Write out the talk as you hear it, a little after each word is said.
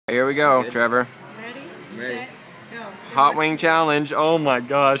Here we go, Good. Trevor. Ready? I'm ready. Set, go. Hot wing challenge. Oh my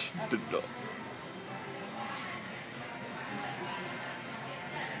gosh.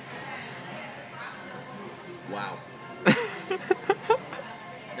 Wow. That's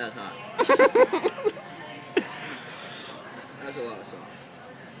hot. That's a lot of sauce.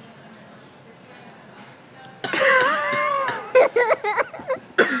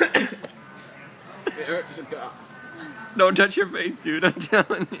 It hurts to cough. Don't touch your face, dude. I'm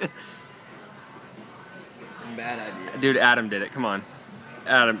telling you. Bad idea. Dude, Adam did it. Come on.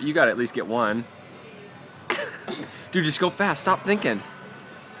 Adam, you gotta at least get one. Dude, just go fast. Stop thinking.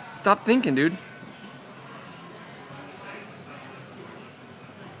 Stop thinking, dude.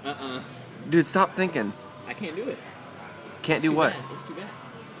 Dude, stop thinking. I can't do it. Can't It's do too what? bad. It's too bad.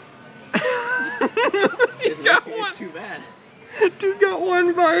 One. It's too bad. Dude got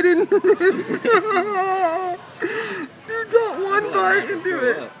one bite in. Dude got one bite into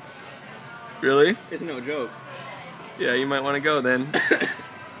it. Up. Really? It's no joke. Yeah, you might want to go then.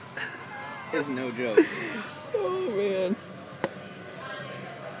 It's no joke. Oh man.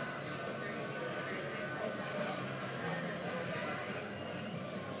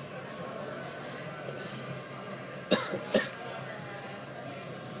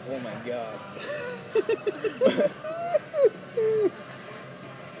 Oh my god.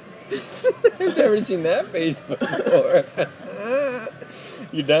 I've never seen that face before.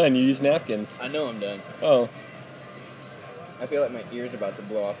 You're done. You use napkins. I know I'm done. Oh. I feel like my ear's about to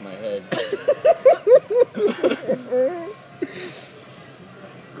blow off my head.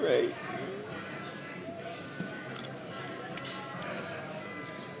 Great.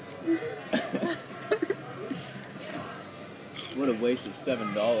 What a waste of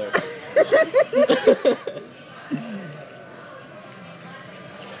 $7.